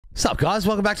What's up, guys?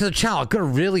 Welcome back to the channel. I've got a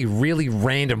really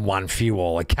random one for you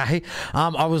all, okay?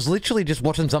 I was literally just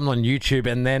watching something on YouTube,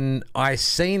 and then I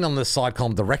seen on the side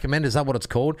column, the recommend, is that what it's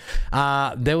called?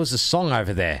 There was a song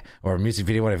over there, or a music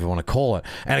video, whatever you want to call it,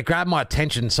 and it grabbed my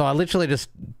attention, so I literally just,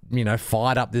 you know,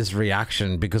 fired up this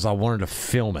reaction because I wanted to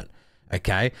film it,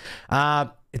 okay?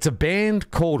 It's a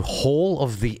band called Hall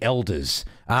of the Elders.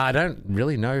 I don't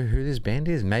really know who this band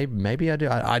is. Maybe I do.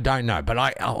 I don't know. But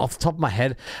off the top of my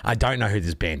head, I don't know who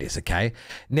this band is, okay?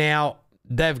 Now,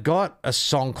 they've got a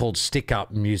song called Stick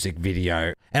Up music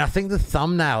video. And I think the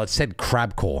thumbnail, it said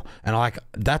crabcore. And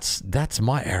that's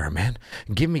my era, man.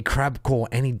 Give me crabcore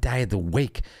any day of the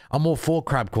week. I'm all for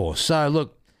crabcore. So,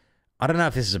 look. I don't know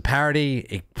if this is a parody.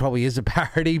 It probably is a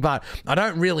parody, but I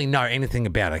don't really know anything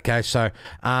about it, okay? So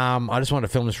I just wanted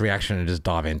to film this reaction and just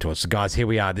dive into it. So, guys, here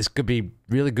we are. This could be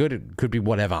really good. It could be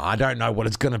whatever. I don't know what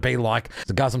it's going to be like.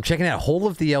 So, guys, I'm checking out Hall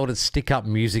of the Elders Stick Up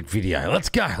music video. Let's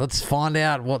go. Let's find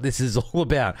out what this is all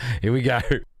about. Here we go.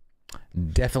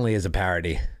 Definitely is a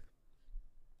parody.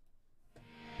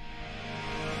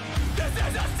 This is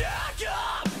a stick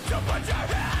up to put your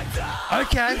hands up.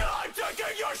 Okay.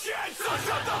 Your shit, so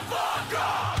shut the fuck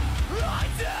up.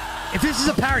 If this is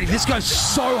a parody, this goes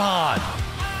so hard.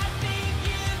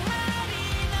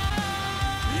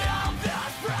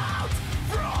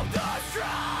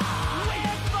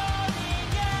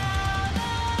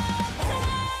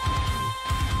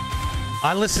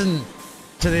 I listen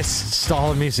to this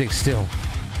style of music still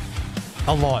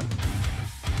a lot.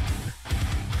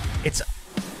 It's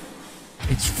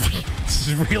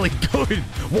really good.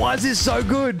 Why is this so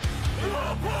good?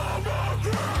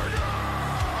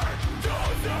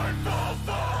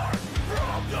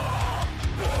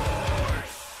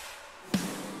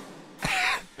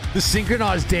 The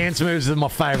synchronized dance moves are my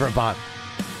favorite part.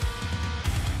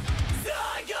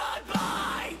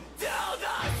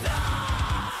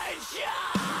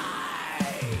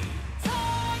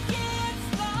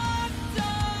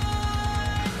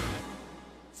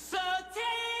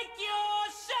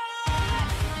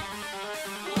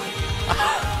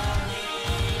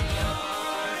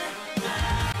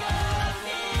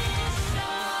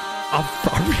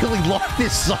 I really like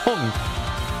this song.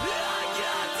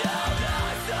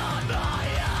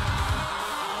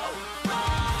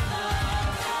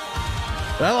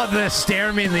 I don't like they're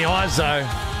staring me in the eyes, though.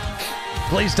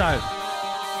 Please don't.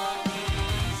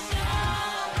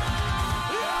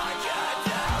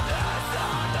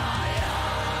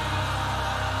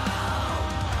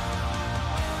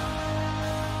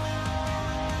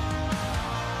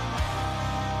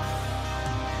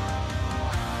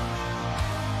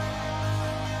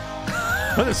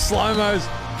 The slow-mos.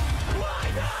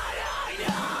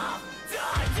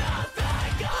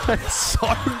 It's so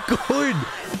good.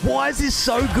 Why is this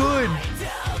so good?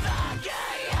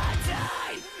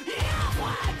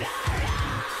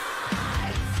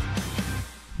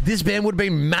 This band would have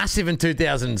been massive in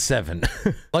 2007.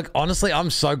 Like, honestly, I'm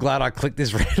so glad I clicked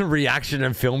this random reaction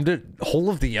and filmed it.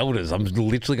 Hall of the Elders. I'm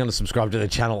literally going to subscribe to the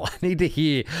channel. I need to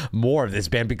hear more of this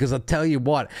band because I'll tell you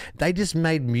what, they just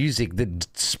made music that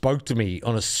spoke to me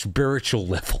on a spiritual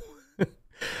level.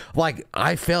 Like,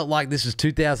 I felt like this was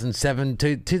 2007,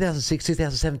 2006,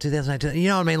 2007, 2008, you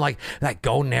know what I mean? Like, that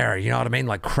golden era, you know what I mean?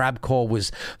 Like, crabcore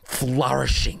was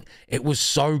flourishing. It was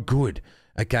so good.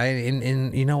 Okay,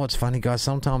 and you know what's funny, guys?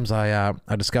 Sometimes I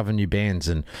discover new bands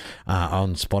and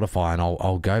on Spotify, and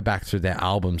I'll go back through their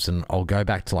albums and I'll go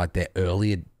back to like their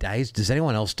earlier days. Does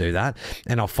anyone else do that?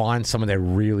 And I'll find some of their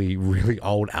really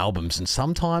old albums, and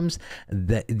sometimes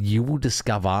that you will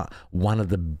discover one of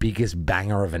the biggest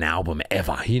banger of an album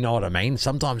ever. You know what I mean?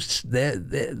 Sometimes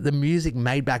the music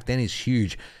made back then is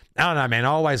huge. I don't know, man. I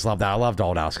always loved that. I loved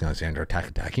Old Ask Alexander,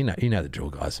 Attack. You know the drill,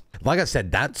 guys. Like I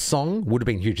said, that song would have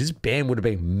been huge. This band would have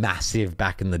been massive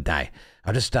back in the day.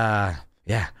 I just, yeah,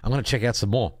 I'm going to check out some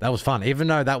more. That was fun. Even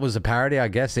though that was a parody, I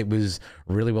guess it was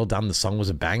really well done. The song was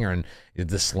a banger, and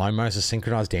the slow-mo, the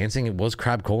synchronized dancing, it was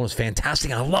crabcore. It was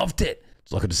fantastic. I loved it.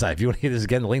 That's all I could say. If you want to hear this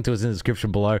again, the link to it is in the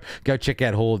description below. Go check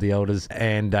out Hall of the Elders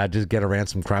and just get around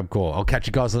some crabcore. I'll catch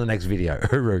you guys in the next video.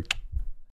 Hooroo.